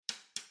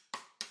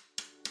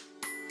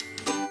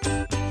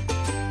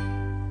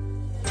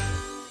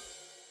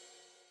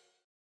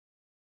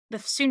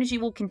as soon as you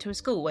walk into a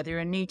school, whether you're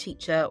a new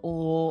teacher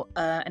or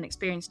an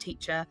experienced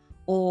teacher,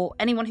 or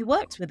anyone who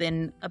works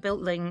within a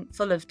building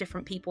full of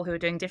different people who are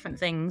doing different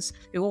things,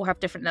 who all have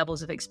different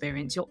levels of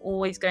experience, you're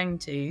always going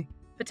to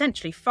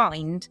potentially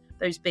find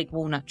those big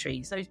walnut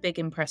trees, those big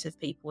impressive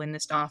people in the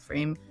staff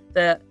room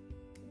that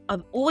are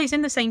always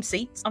in the same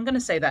seats. I'm going to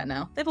say that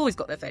now. They've always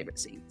got their favourite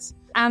seats.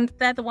 And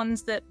they're the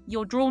ones that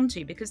you're drawn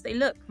to because they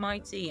look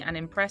mighty and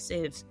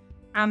impressive,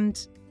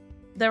 and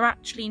they're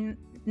actually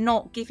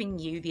not giving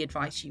you the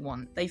advice you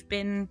want. They've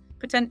been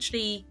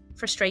potentially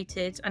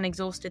frustrated and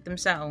exhausted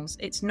themselves.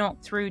 It's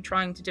not through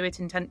trying to do it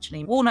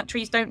intentionally. Walnut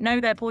trees don't know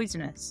they're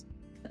poisonous.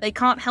 They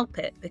can't help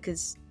it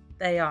because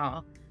they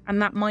are.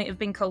 And that might have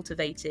been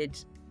cultivated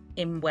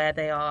in where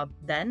they are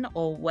then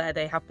or where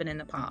they have been in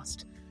the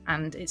past.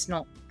 And it's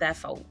not their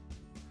fault.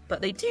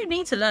 But they do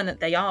need to learn that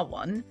they are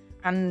one.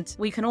 And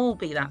we can all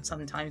be that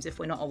sometimes if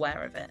we're not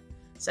aware of it.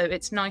 So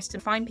it's nice to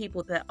find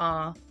people that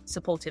are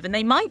supportive. And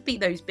they might be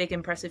those big,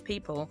 impressive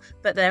people,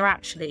 but they're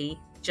actually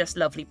just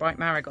lovely, bright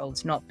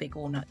marigolds, not big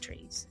walnut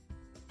trees.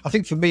 I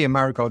think for me, a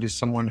marigold is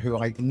someone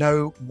who I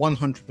know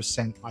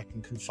 100% I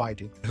can confide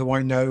in, who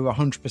I know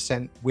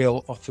 100%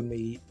 will offer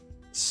me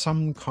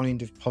some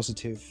kind of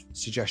positive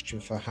suggestion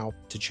for how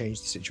to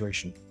change the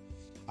situation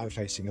I'm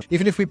facing.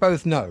 Even if we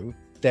both know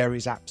there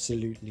is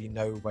absolutely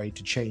no way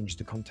to change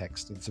the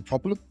context of the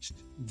problem,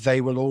 they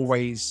will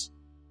always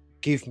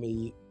give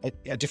me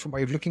a different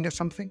way of looking at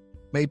something,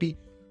 maybe,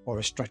 or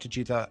a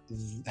strategy that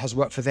has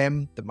worked for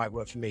them that might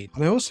work for me.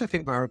 And I also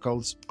think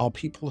marigolds are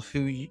people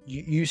who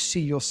you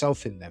see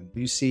yourself in them.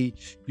 You see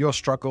your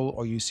struggle,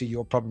 or you see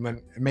your problem,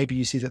 and maybe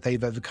you see that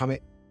they've overcome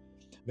it.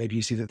 Maybe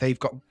you see that they've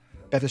got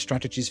better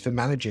strategies for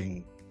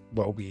managing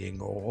well-being,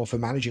 or for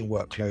managing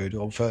workload,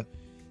 or for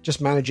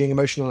just managing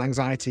emotional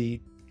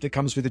anxiety that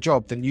comes with the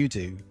job than you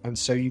do. And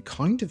so you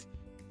kind of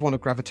want to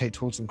gravitate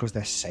towards them because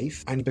they're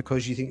safe and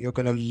because you think you're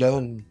going to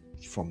learn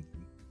from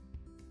them.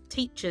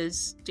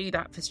 Teachers do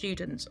that for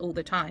students all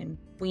the time.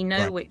 We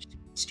know which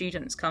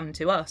students come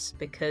to us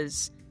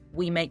because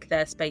we make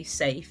their space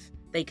safe.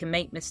 They can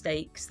make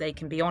mistakes, they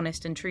can be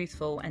honest and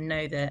truthful and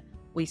know that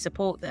we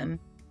support them.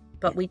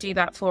 But we do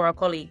that for our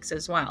colleagues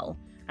as well.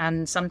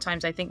 And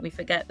sometimes I think we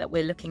forget that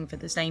we're looking for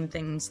the same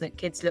things that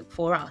kids look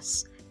for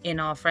us in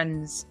our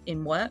friends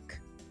in work.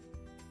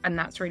 And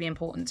that's really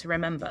important to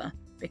remember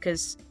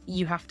because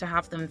you have to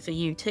have them for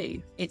you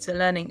too. It's a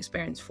learning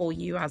experience for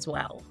you as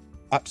well.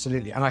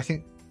 Absolutely. And I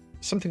think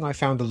something I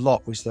found a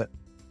lot was that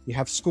you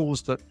have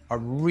schools that are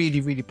really,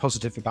 really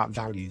positive about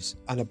values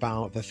and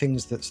about the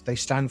things that they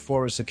stand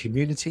for as a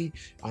community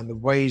and the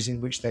ways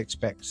in which they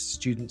expect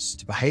students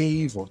to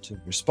behave or to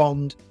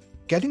respond.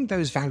 Getting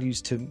those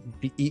values to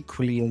be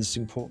equally as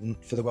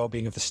important for the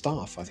well-being of the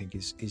staff, I think,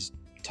 is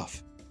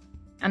tough.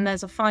 And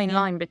there's a fine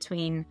line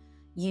between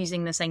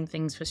using the same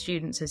things for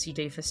students as you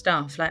do for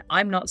staff. Like,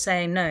 I'm not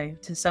saying no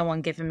to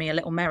someone giving me a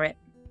little merit.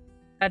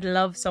 I'd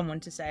love someone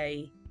to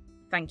say,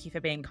 thank you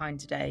for being kind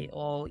today,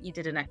 or you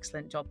did an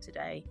excellent job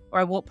today, or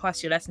I walked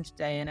past your lesson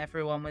today and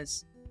everyone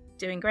was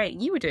doing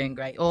great. You were doing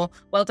great, or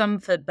well done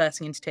for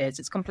bursting into tears.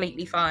 It's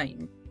completely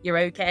fine. You're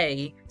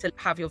okay to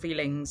have your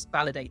feelings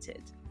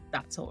validated.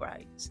 That's all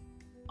right.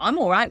 I'm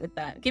all right with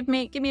that. Give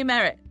me a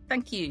merit.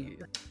 Thank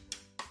you.